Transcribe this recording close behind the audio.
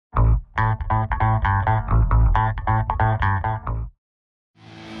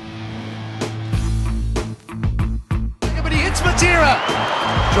But he hits Matera.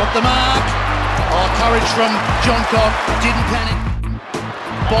 Dropped the mark. Oh, courage from John Cobb. Didn't panic.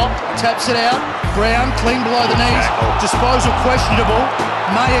 Bob taps it out. Brown clean below the knees. Disposal questionable.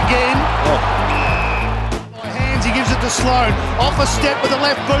 May again. By hands, he gives it to Sloan. Off a step with the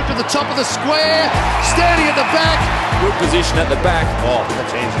left boot to the top of the square. Standing at the back. Good position at the back. Oh,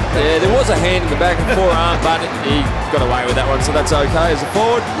 that's hands. Yeah, there was a hand in the back and forearm, but he got away with that one, so that's okay as a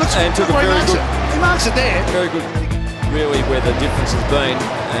forward. Looks and took a where very good, he marks it there. very good. Really, where the difference has been,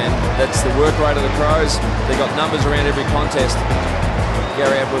 and that's the work rate of the Crows. They got numbers around every contest.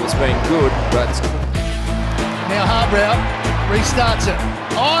 Gary Ablett has been good, but now Harbrow restarts it.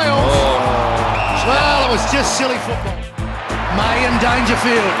 Isles. Well, it was just silly football. May and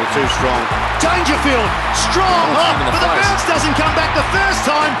Dangerfield. They're too strong. Dangerfield, strong, but the bounce doesn't come back the first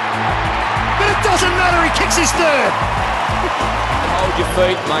time. But it doesn't matter, he kicks his third. Hold your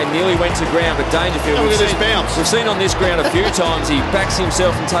feet, mate. Nearly went to ground, but Dangerfield. Look at this bounce. We've seen on this ground a few times. He backs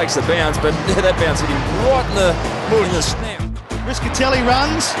himself and takes the bounce, but that bounce hit him right in the snap. Riscatelli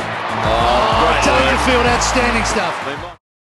runs. Oh, Dangerfield, outstanding stuff.